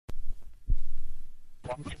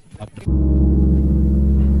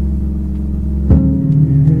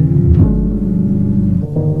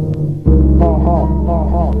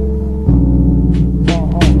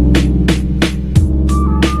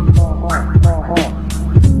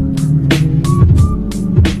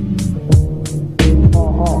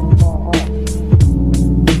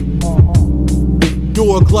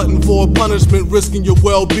You're a glutton for a punishment, risking your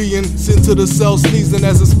well-being. Sent to the cell sneezing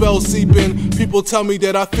as a spell seep in. People tell me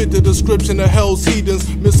that I fit the description of hell's heathens.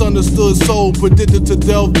 Misunderstood soul, predicted to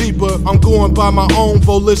delve deeper. I'm going by my own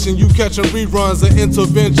volition. You catching reruns and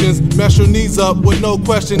interventions. Mess your knees up with no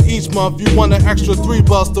question each month. You want an extra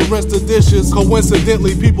 $3 to rinse the dishes.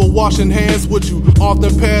 Coincidentally, people washing hands with you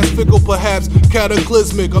often pass fickle, perhaps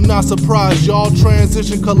cataclysmic. I'm not surprised, y'all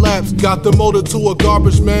transition collapse. Got demoted to a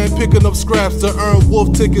garbage man, picking up scraps to earn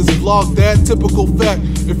wolf tickets. Vlog that, typical fact.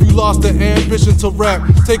 If you lost the ambition to rap,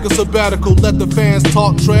 take a sabbatical, let the fans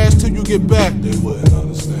talk trash till you get back. They wouldn't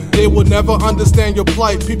understand. They would never understand your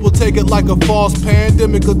plight. People take it like a false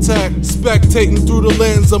pandemic attack. Spectating through the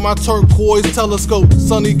lens of my turquoise telescope.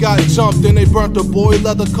 Sonny got jumped and they burnt the boy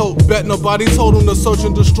leather coat. Bet nobody told him to search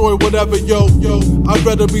and destroy whatever, yo. I'd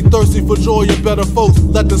rather be thirsty for joy and better folks.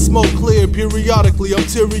 Let the smoke clear periodically. I'm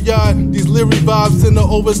teary-eyed. These leery vibes in the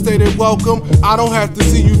overstated welcome. I don't have to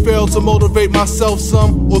see you fail to motivate myself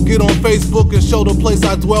some, or get on Facebook and show the place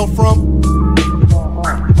I dwell from.